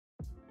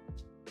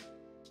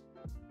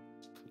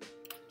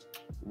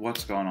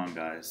What's going on,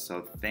 guys?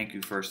 So thank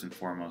you first and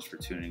foremost for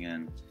tuning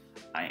in.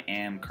 I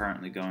am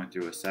currently going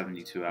through a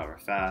 72-hour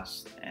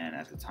fast, and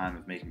at the time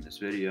of making this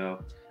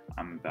video,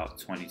 I'm about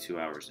 22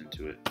 hours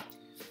into it.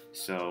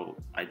 So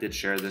I did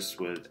share this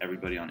with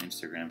everybody on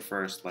Instagram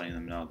first, letting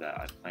them know that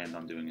I planned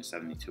on doing a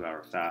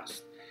 72-hour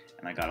fast,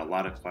 and I got a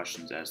lot of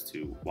questions as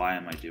to why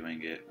am I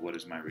doing it, what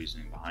is my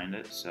reasoning behind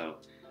it. So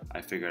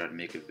I figured I'd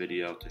make a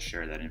video to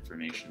share that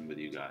information with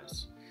you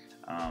guys.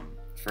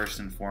 First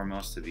and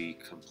foremost, to be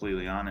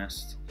completely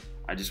honest,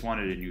 I just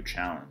wanted a new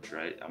challenge,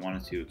 right? I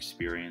wanted to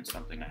experience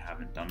something I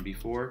haven't done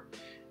before,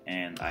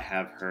 and I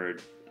have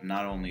heard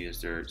not only is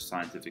there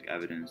scientific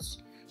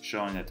evidence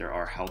showing that there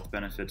are health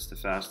benefits to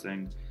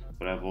fasting,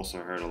 but I've also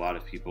heard a lot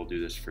of people do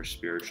this for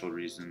spiritual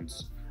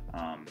reasons,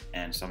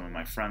 and some of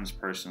my friends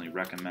personally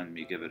recommend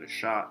me give it a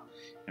shot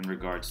in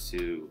regards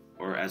to,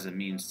 or as a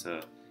means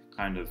to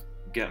kind of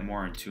get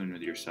more in tune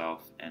with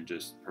yourself and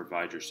just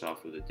provide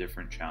yourself with a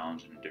different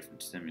challenge and a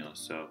different stimulus.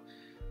 So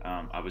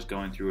I was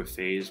going through a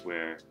phase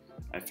where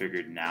I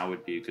figured now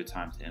would be a good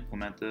time to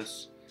implement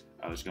this.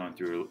 I was going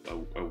through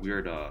a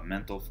weird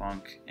mental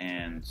funk,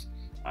 and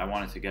I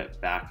wanted to get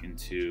back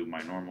into my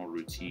normal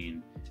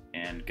routine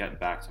and get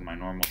back to my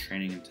normal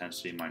training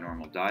intensity, my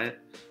normal diet.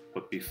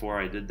 But before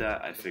I did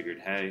that, I figured,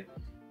 hey,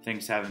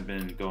 things haven't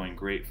been going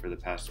great for the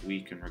past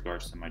week in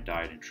regards to my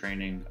diet and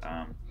training.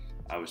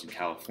 I was in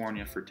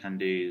California for 10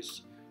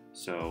 days,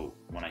 so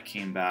when I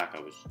came back,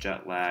 I was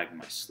jet lagged,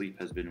 my sleep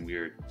has been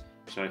weird.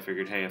 So I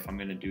figured, hey, if I'm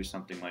going to do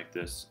something like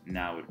this,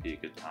 now would be a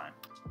good time.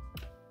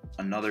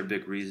 Another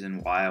big reason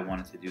why I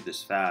wanted to do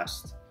this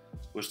fast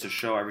was to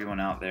show everyone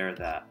out there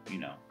that,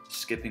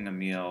 skipping a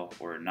meal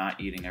or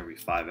not eating every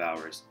 5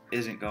 hours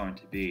isn't going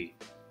to be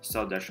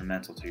so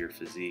detrimental to your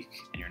physique,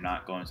 and you're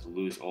not going to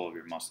lose all of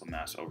your muscle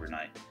mass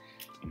overnight.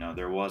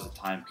 There was a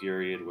time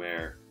period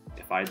where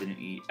if I didn't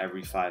eat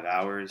every 5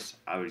 hours,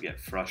 I would get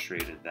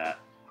frustrated that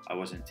I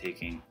wasn't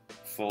taking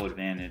full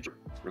advantage of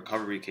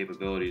recovery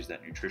capabilities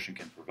that nutrition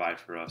can provide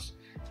for us,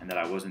 and that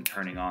I wasn't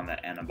turning on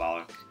that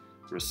anabolic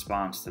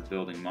response to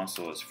building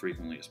muscle as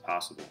frequently as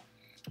possible.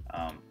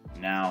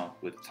 Now,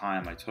 with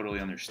time, I totally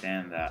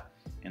understand that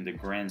in the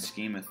grand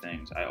scheme of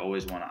things, I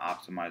always want to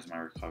optimize my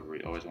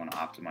recovery, always want to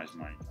optimize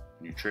my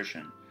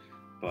nutrition.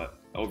 But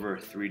over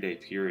a 3-day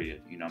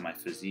period, my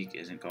physique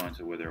isn't going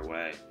to wither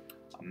away.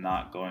 I'm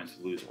not going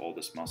to lose all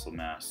this muscle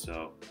mass.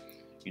 So,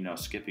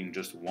 skipping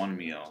just one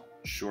meal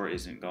sure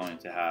isn't going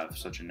to have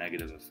such a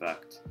negative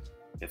effect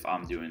if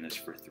I'm doing this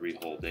for 3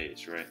 whole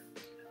days, right?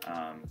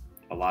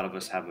 A lot of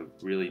us have a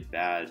really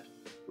bad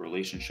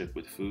relationship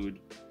with food,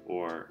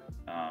 or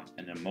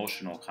an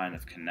emotional kind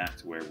of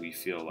connect where we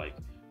feel like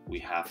we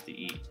have to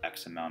eat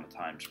X amount of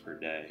times per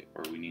day,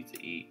 or we need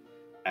to eat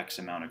X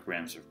amount of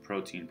grams of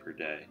protein per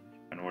day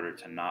in order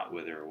to not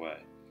wither away.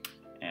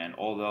 And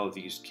although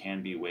these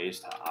can be ways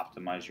to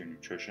optimize your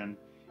nutrition,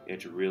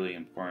 it's really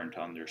important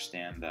to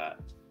understand that,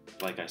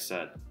 like I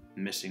said,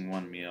 missing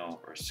one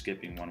meal or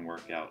skipping one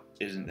workout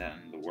isn't the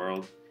end of the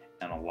world.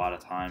 And a lot of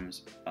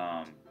times,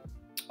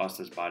 us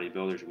as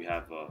bodybuilders, we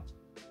have a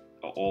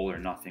all or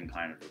nothing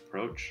kind of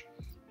approach.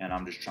 And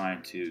I'm just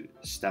trying to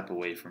step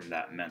away from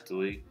that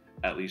mentally,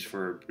 at least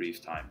for a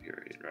brief time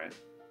period, right?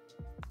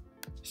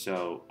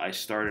 So I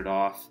started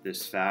off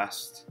this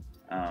fast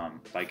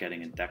by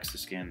getting a DEXA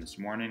scan this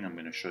morning. I'm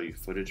going to show you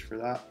footage for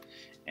that,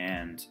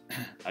 and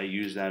I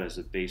use that as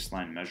a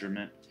baseline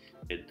measurement.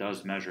 It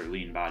does measure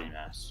lean body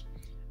mass.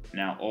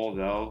 Now,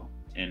 although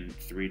in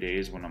 3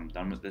 days when I'm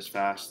done with this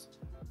fast,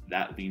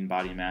 that lean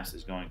body mass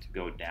is going to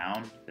go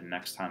down the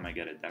next time I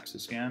get a DEXA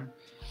scan,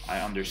 I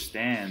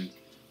understand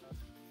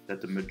that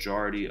the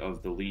majority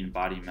of the lean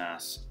body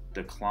mass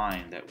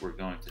decline that we're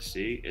going to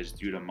see is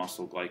due to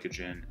muscle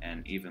glycogen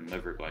and even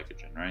liver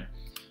glycogen, right?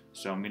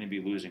 So I'm going to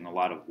be losing a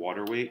lot of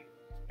water weight,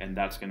 and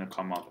that's going to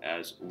come up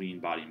as lean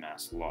body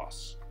mass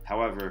loss.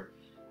 However,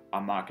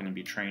 I'm not going to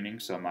be training,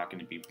 so I'm not going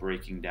to be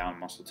breaking down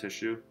muscle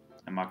tissue.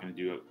 I'm not going to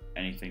do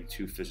anything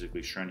too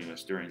physically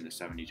strenuous during the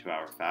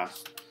 72-hour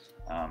fast.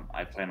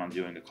 I plan on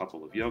doing a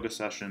couple of yoga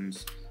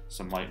sessions,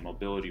 some light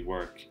mobility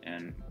work,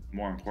 and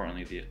more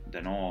importantly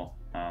than all,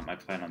 I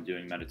plan on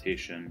doing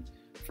meditation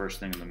first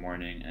thing in the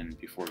morning and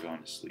before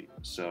going to sleep.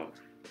 So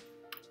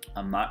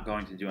I'm not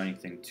going to do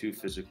anything too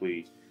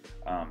physically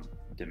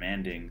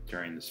demanding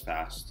during this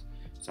fast,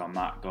 so I'm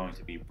not going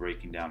to be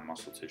breaking down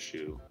muscle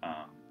tissue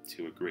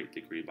to a great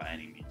degree by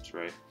any means,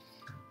 right?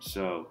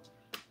 So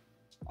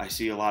I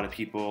see a lot of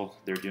people,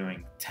 they're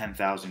doing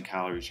 10,000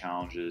 calorie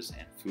challenges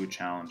and food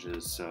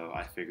challenges, so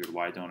I figured,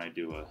 why don't I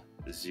do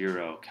a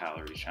 0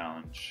 calorie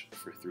challenge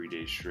for 3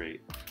 days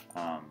straight?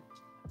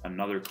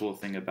 Another cool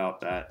thing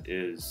about that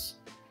is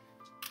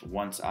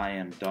once I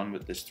am done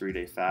with this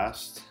 3-day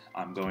fast,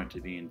 I'm going to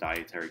be in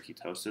dietary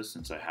ketosis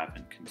since I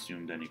haven't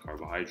consumed any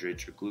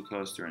carbohydrates or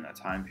glucose during that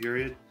time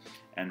period.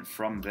 And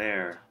from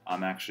there,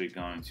 I'm actually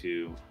going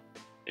to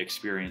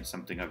experience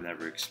something I've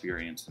never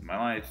experienced in my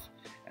life,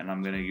 and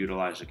I'm going to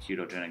utilize a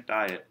ketogenic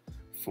diet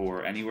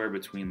for anywhere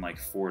between like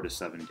 4 to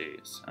 7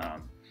 days.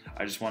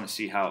 I just want to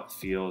see how it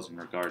feels in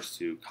regards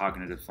to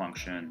cognitive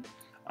function,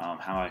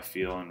 how I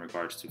feel in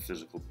regards to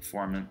physical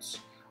performance.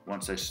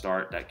 Once I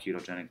start that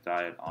ketogenic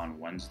diet on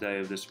Wednesday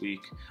of this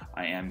week,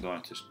 I am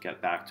going to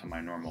get back to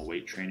my normal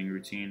weight training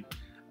routine.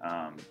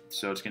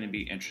 So it's going to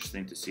be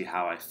interesting to see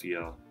how I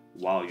feel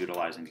while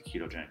utilizing the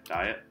ketogenic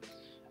diet.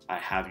 I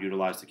have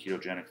utilized the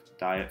ketogenic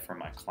diet for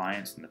my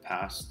clients in the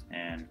past,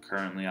 and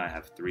currently I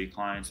have 3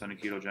 clients on a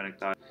ketogenic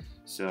diet.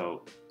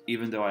 So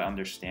even though I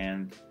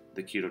understand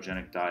the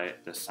ketogenic diet,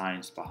 the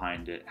science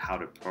behind it, how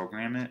to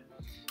program it,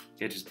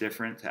 it's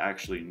different to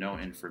actually know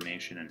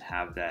information and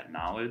have that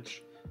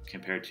knowledge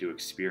compared to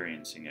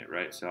experiencing it,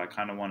 right? So I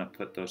kind of want to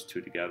put those two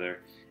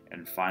together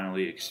and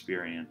finally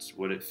experience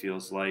what it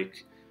feels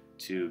like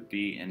to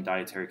be in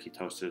dietary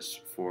ketosis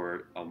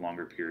for a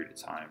longer period of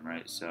time,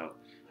 right? So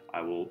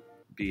I will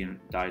be in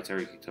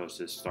dietary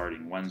ketosis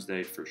starting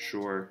Wednesday for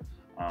sure,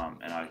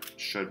 and I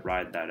should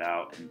ride that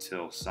out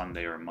until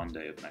Sunday or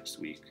Monday of next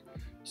week.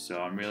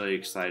 So I'm really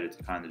excited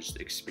to kind of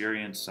just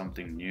experience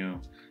something new,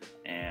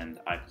 and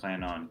I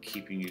plan on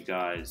keeping you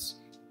guys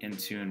in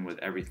tune with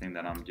everything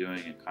that I'm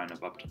doing and kind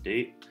of up to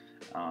date.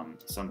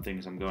 Some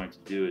things I'm going to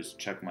do is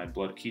check my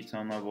blood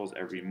ketone levels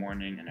every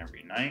morning and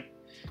every night,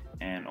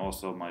 and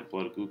also my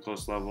blood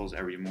glucose levels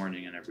every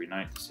morning and every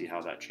night to see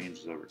how that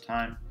changes over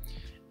time.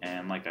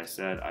 And like I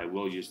said, I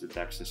will use the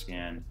DEXA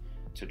scan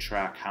to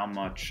track how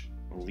much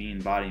lean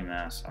body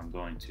mass I'm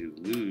going to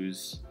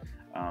lose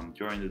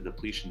during the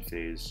depletion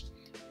phase.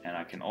 And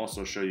I can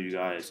also show you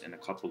guys in a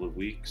couple of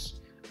weeks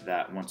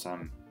that once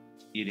I'm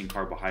eating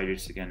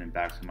carbohydrates again and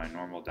back to my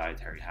normal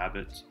dietary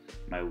habits,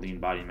 my lean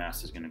body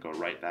mass is going to go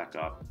right back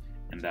up,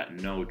 and that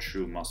no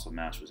true muscle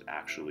mass was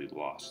actually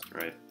lost,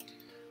 right?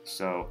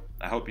 So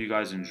I hope you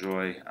guys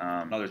enjoy.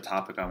 Another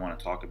topic I want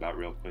to talk about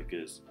real quick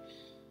is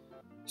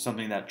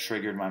something that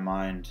triggered my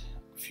mind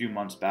a few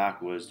months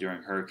back was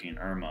during Hurricane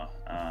Irma.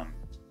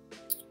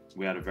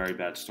 We had a very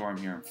bad storm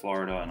here in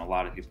Florida, and a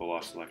lot of people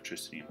lost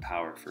electricity and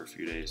power for a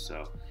few days.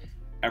 So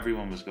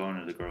everyone was going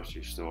to the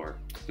grocery store,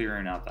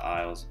 clearing out the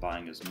aisles,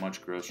 buying as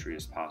much grocery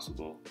as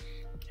possible.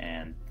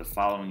 And the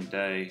following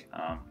day,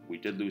 we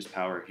did lose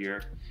power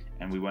here,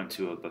 and we went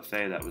to a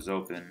buffet that was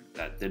open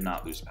that did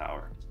not lose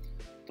power.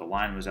 The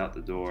line was out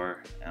the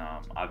door.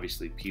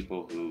 Obviously,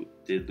 people who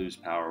did lose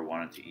power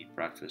wanted to eat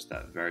breakfast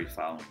that very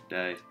following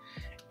day.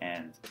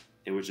 And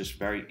it was just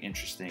very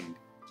interesting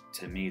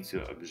to me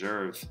to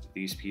observe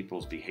these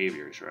people's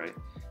behaviors, right?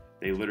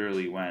 They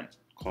literally went,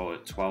 call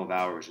it 12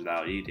 hours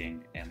without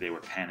eating, and they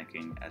were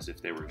panicking as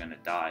if they were going to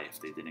die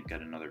if they didn't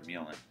get another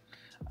meal in.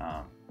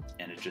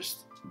 And it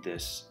just,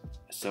 this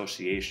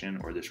association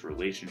or this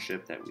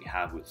relationship that we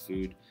have with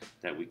food,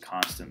 that we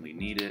constantly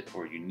need it,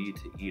 or you need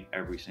to eat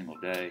every single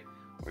day,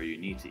 or you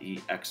need to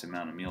eat X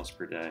amount of meals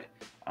per day.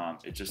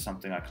 It's just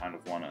something I kind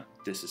of want to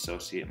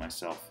disassociate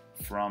myself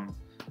from,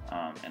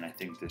 and I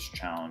think this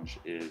challenge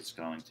is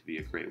going to be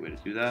a great way to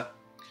do that.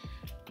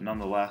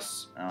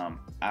 Nonetheless,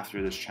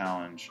 after this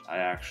challenge, I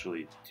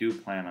actually do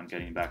plan on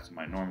getting back to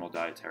my normal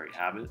dietary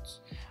habits,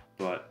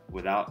 but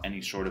without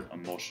any sort of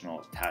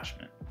emotional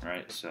attachment,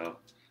 right? So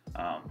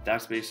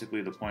that's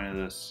basically the point of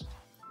this.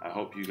 I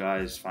hope you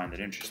guys find it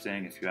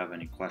interesting. If you have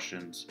any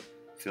questions,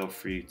 feel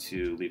free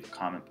to leave a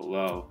comment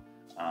below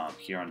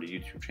here on the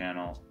YouTube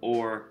channel,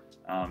 or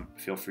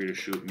feel free to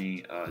shoot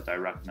me a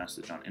direct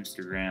message on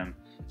Instagram.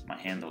 My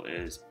handle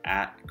is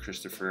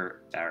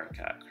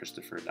 @ChristopherBarakat,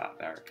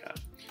 Christopher.Barakat.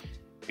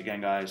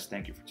 Again, guys,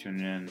 thank you for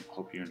tuning in.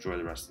 Hope you enjoy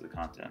the rest of the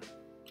content.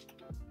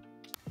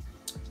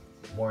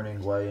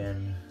 Morning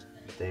weigh-in,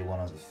 day 1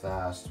 of the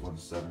fast,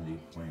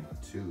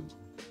 170.2.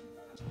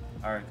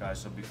 Alright guys,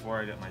 so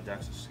before I get my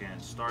DEXA scan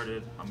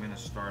started, I'm going to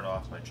start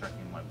off by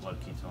checking my blood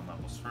ketone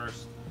levels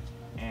first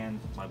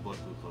and my blood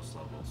glucose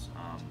levels.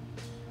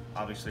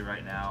 Obviously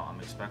right now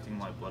I'm expecting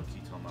my blood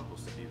ketone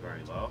levels to be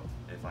very low,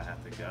 if I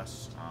have to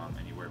guess,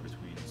 anywhere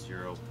between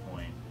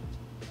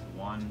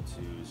 0.1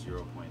 to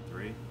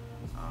 0.3.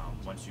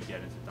 Once you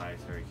get into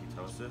dietary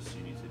ketosis,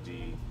 you need to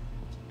be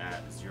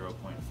at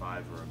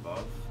 0.5 or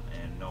above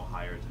and no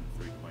higher than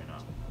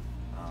 3.0.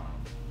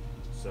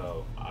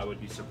 So I would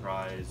be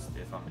surprised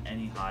if I'm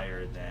any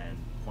higher than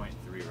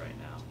 0.3 right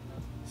now.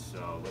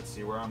 So let's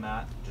see where I'm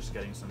at, just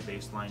getting some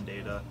baseline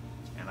data.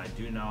 And I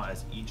do know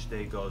as each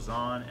day goes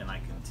on and I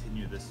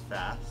continue this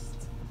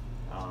fast,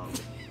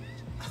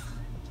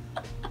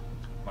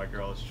 my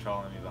girl is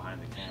trolling me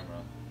behind the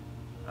camera.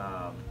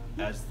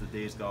 As the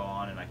days go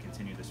on and I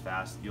continue this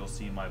fast, you'll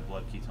see my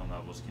blood ketone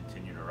levels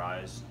continue to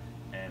rise.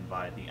 And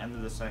by the end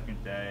of the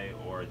second day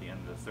or the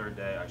end of the third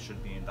day, I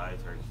should be in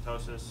dietary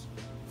ketosis.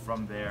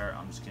 From there,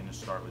 I'm just going to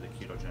start with a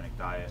ketogenic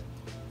diet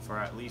for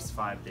at least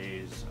 5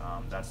 days.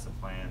 That's the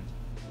plan.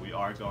 We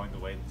are going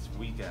away this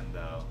weekend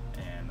though,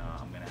 and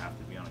I'm going to have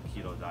to be on a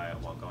keto diet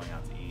while going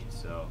out to eat.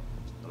 So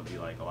it'll be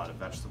like a lot of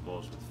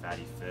vegetables with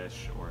fatty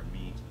fish or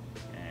meat,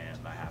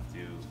 and I have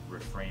to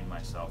refrain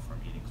myself from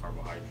eating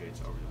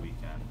carbohydrates over the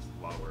weekend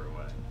while we're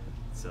away.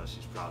 So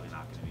she's probably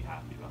not going to be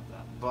happy about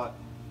that. But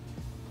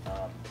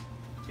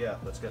yeah,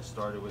 let's get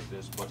started with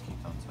this blood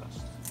ketone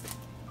test.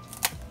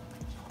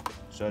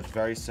 So it's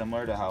very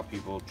similar to how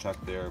people check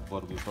their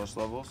blood glucose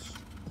levels.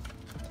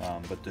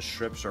 but the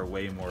strips are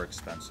way more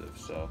expensive.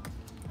 So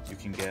you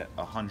can get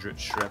 100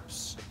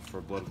 strips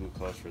for blood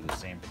glucose for the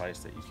same price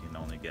that you can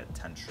only get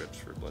 10 strips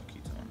for blood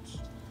ketones.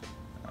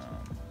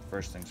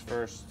 First things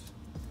first,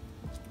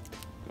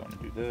 I'm going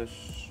to do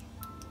this.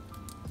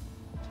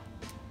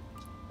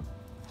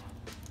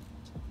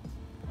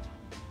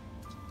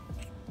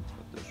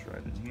 Put this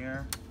right in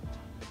here.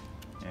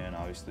 And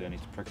obviously I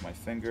need to prick my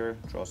finger,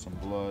 draw some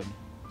blood.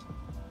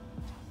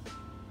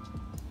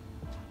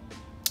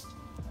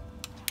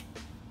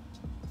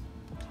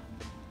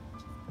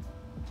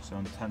 So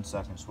in 10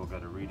 seconds we'll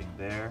get a reading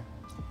there.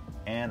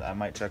 And I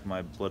might check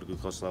my blood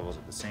glucose levels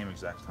at the same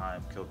exact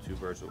time, kill two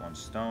birds with one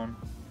stone.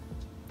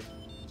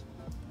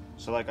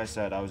 So like I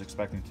said, I was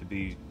expecting to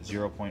be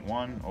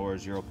 0.1 or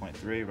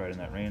 0.3, right in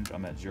that range.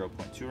 I'm at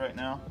 0.2 right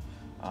now.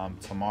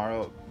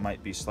 Tomorrow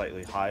might be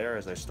slightly higher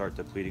as I start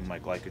depleting my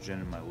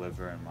glycogen in my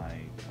liver and my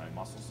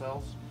muscle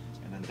cells.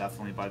 And then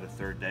definitely by the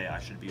third day, I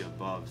should be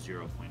above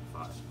 0.5.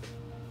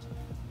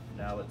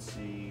 Now let's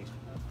see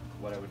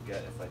what I would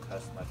get if I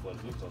test my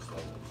blood glucose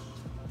levels.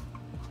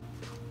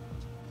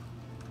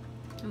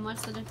 And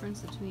what's the difference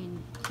between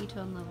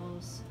ketone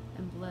levels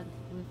and blood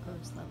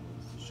glucose levels?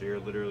 So you're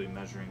literally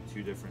measuring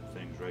two different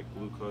things, right?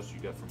 Glucose you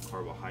get from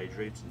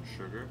carbohydrates and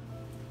sugar,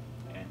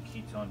 and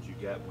ketones you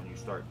get when you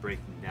start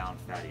breaking down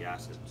fatty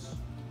acids.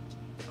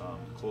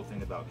 The cool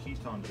thing about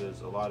ketones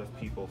is a lot of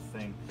people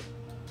think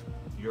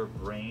your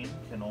brain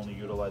can only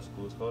utilize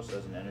glucose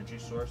as an energy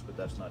source, but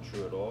that's not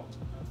true at all.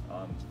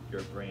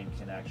 Your brain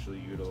can actually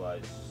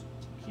utilize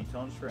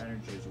ketones for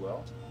energy as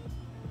well.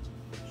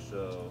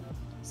 So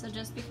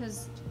just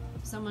because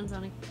someone's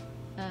on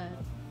a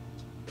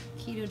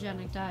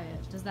ketogenic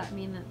diet, does that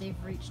mean that they've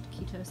reached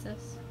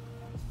ketosis?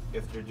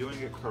 If they're doing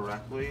it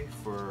correctly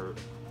for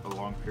a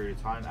long period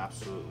of time,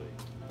 absolutely.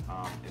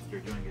 If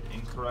they're doing it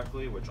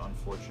incorrectly, which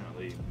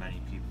unfortunately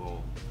many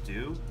people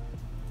do,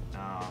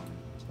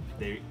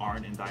 they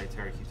aren't in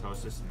dietary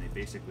ketosis and they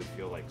basically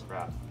feel like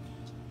crap.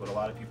 What a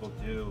lot of people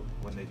do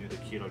when they do the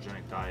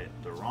ketogenic diet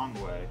the wrong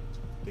way,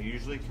 they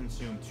usually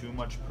consume too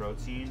much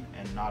protein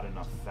and not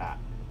enough fat.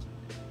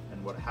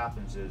 And what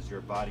happens is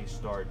your body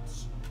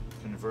starts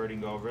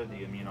converting over the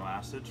amino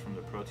acids from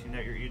the protein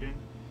that you're eating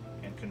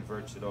and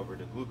converts it over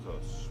to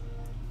glucose.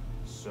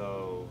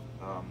 So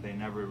they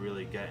never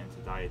really get into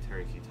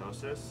dietary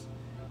ketosis,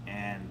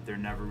 and they're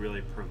never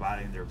really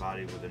providing their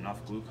body with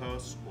enough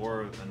glucose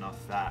or enough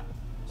fat,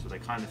 so they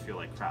kind of feel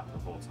like crap the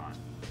whole time.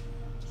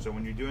 So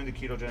when you're doing the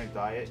ketogenic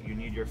diet, you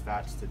need your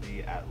fats to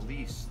be at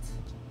least,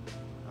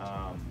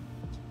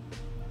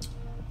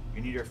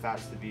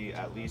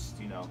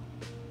 you know,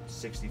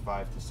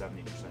 65 to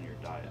 70% of your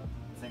diet.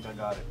 I think I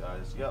got it,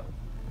 guys. Yep.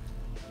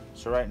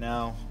 So right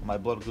now, my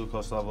blood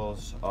glucose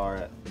levels are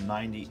at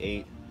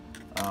 98.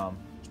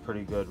 It's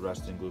pretty good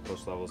resting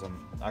glucose levels.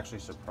 I'm actually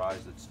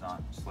surprised it's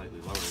not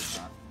slightly lower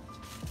than that.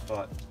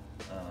 But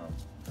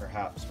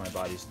perhaps my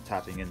body's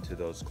tapping into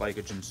those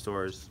glycogen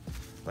stores,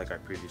 like I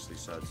previously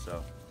said.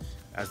 So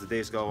as the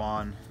days go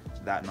on,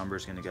 that number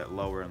is going to get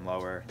lower and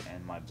lower,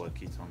 and my blood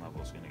ketone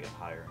level is going to get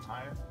higher and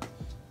higher.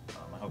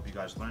 I hope you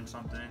guys learned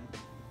something.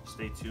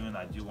 Stay tuned.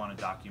 I do want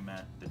to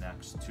document the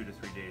next 2 to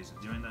 3 days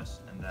of doing this,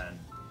 and then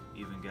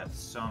even get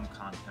some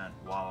content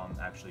while I'm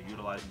actually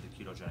utilizing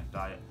the ketogenic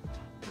diet.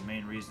 The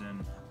main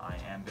reason I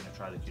am going to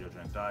try the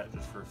ketogenic diet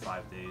just for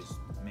 5 days,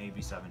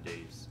 maybe 7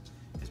 days,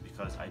 is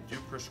because I do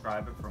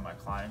prescribe it for my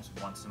clients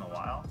once in a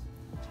while.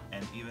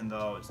 And even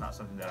though it's not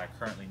something that I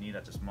currently need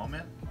at this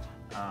moment,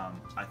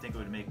 I think it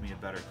would make me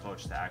a better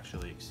coach to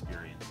actually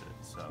experience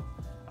it. So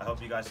I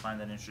hope you guys find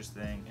that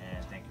interesting,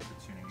 and thank you for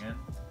tuning in.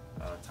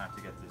 Time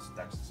to get this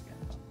DEXA scan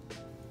done.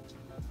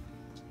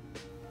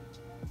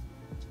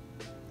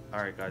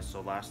 Alright guys,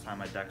 so last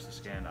time I DEXA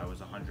scanned, I was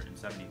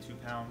 172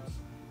 pounds.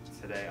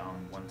 Today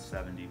I'm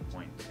 170.2,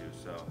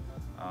 so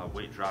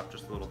weight dropped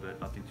just a little bit,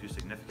 nothing too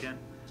significant.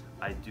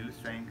 I do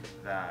think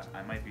that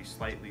I might be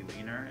slightly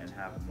leaner and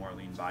have more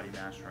lean body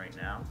mass right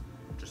now,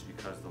 just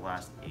because the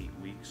last 8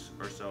 weeks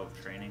or so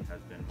of training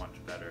has been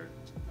much better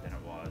than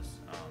it was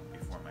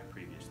before my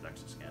previous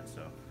DEXA scan.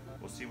 So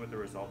we'll see what the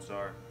results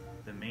are.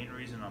 The main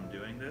reason I'm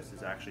doing this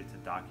is actually to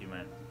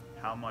document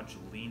how much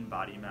lean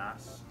body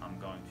mass I'm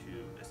going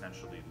to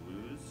essentially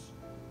lose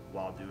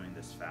while doing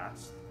this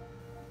fast.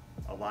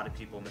 A lot of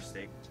people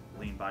mistake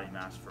lean body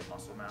mass for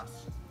muscle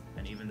mass,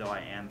 and even though I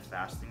am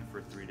fasting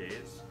for 3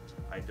 days,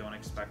 I don't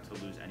expect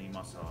to lose any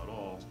muscle at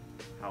all.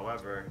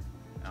 However,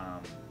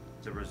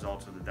 the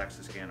results of the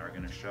DEXA scan are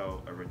going to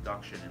show a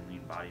reduction in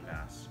lean body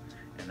mass,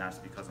 and that's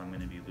because I'm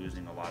going to be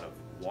losing a lot of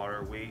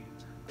water weight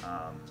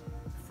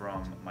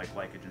from my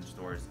glycogen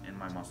stores in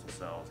my muscle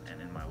cells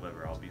and in my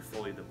liver. I'll be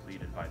fully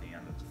depleted by the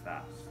end of the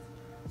fast.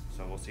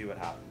 So we'll see what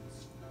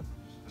happens.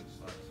 Just quick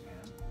slide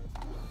scan.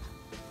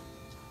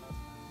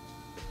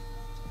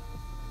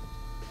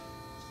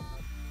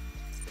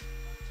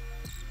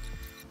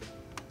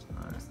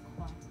 Alright.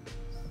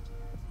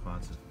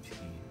 Quads of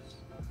peas.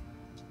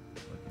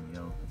 Looking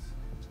yoked.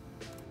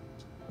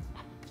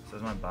 It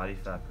says my body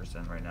fat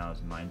percent right now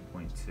is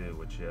 9.2,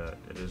 which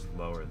it is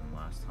lower than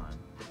last time.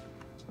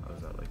 I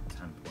was at like 10.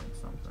 10 point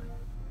something.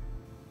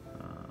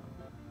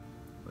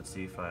 Let's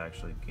see if I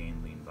actually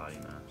gain lean body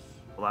mass.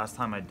 The last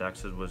time I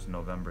DEXA'd was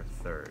November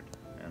 3rd,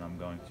 and I'm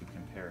going to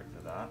compare it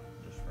to that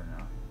just for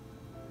now.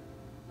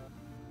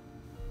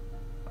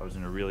 I was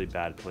in a really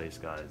bad place,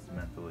 guys,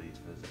 mentally,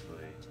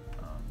 physically.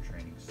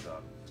 Training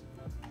sucked.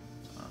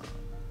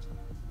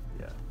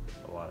 Yeah,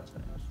 a lot of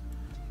things.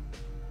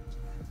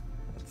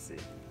 Let's see.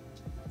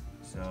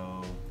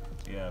 So,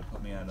 yeah, it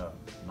put me at a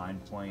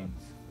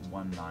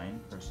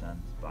 9.19%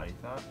 body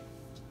fat.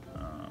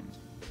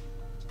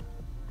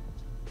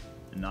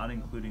 Not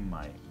including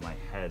my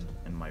head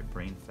and my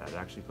brain fat, it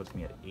actually puts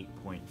me at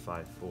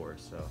 8.54,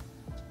 so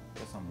I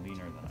guess I'm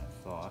leaner than I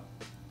thought.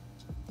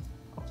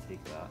 I'll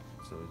take that,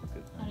 so it's a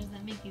good thing. How does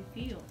that make you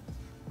feel?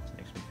 It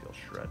makes me feel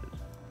shredded.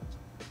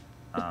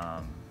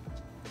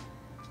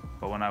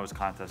 But when I was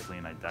contest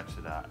lean, I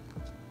DEXA'd at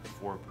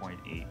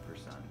 4.8%, which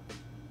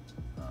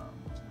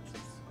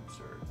is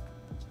absurd.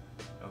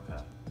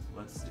 Okay,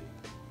 let's see.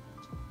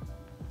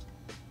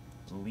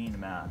 Lean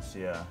mass,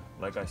 yeah.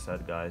 Like I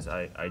said, guys,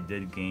 I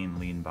did gain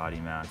lean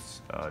body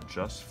mass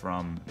just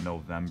from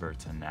November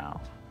to now.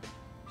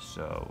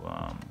 So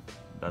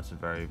that's a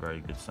very,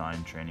 very good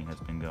sign. Training has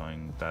been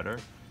going better.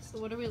 So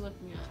what are we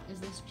looking at? Is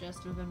this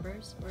just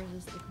November's or is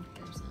this the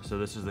comparison? So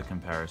this is the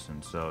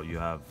comparison. So you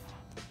have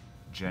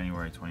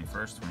January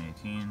 21st,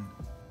 2018,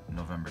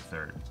 November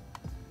 3rd.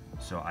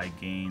 So I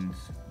gained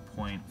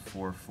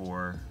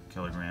 0.44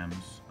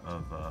 kilograms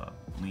of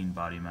lean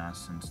body mass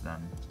since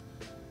then.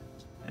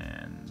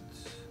 And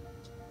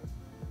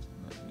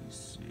let me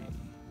see,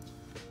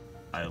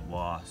 I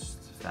lost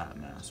fat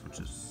mass,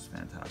 which is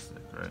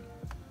fantastic, right?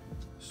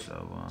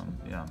 So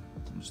yeah,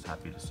 I'm just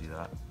happy to see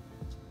that.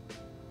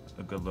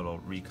 A good little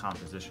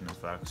recomposition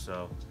effect.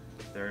 So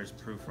there's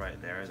proof right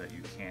there that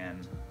you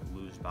can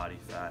lose body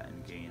fat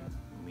and gain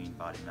lean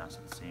body mass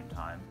at the same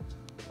time.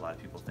 A lot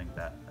of people think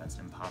that that's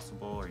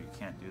impossible or you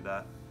can't do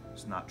that.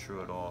 It's not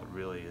true at all. It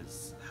really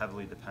is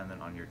heavily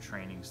dependent on your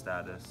training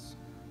status.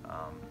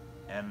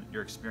 And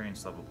your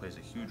experience level plays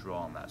a huge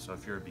role in that. So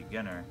if you're a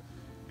beginner,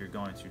 you're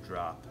going to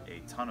drop a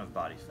ton of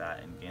body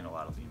fat and gain a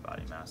lot of lean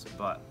body mass.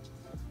 But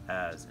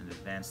as an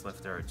advanced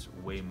lifter, it's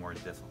way more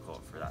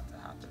difficult for that to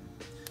happen.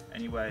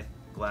 Anyway,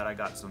 glad I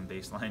got some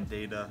baseline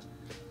data.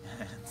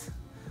 And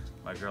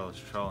my girl is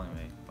trolling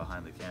me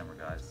behind the camera,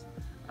 guys.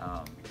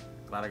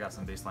 Glad I got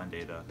some baseline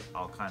data.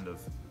 I'll kind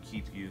of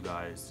keep you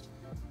guys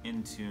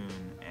in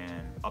tune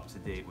and up to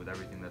date with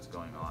everything that's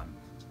going on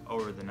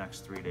over the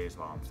next 3 days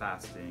while I'm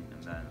fasting,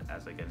 and then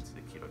as I get into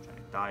the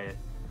ketogenic diet,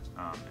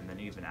 and then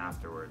even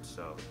afterwards.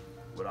 So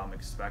what I'm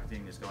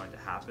expecting is going to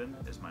happen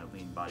is my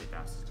lean body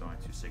mass is going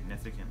to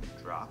significantly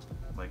drop,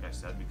 like I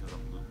said, because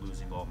I'm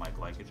losing all my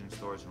glycogen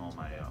stores and all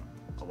my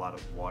a lot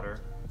of water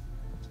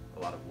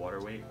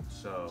weight.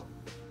 So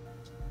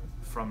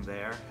from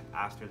there,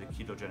 after the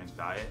ketogenic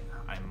diet,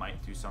 I might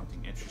do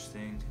something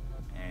interesting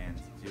and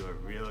do a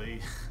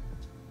really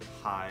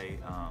high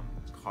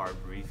carb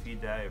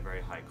refeed day, a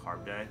very high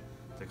carb day,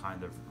 to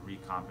kind of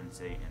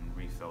recompensate and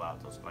refill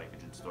out those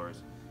glycogen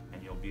stores,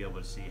 and you'll be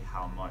able to see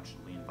how much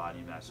lean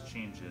body mass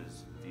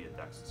changes via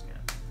DEXA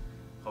scan.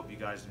 Hope you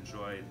guys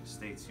enjoyed.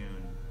 Stay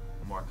tuned,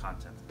 more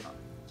content to come.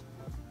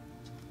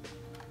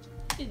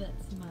 Look at that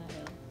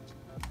smile.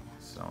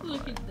 So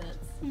Look annoying. at that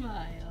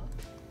smile.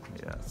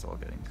 Yeah, it's all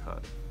getting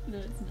cut. No,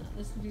 it's not.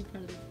 This will be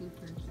part of the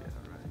bloopers. Yeah,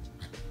 right.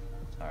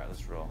 All right,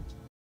 let's roll.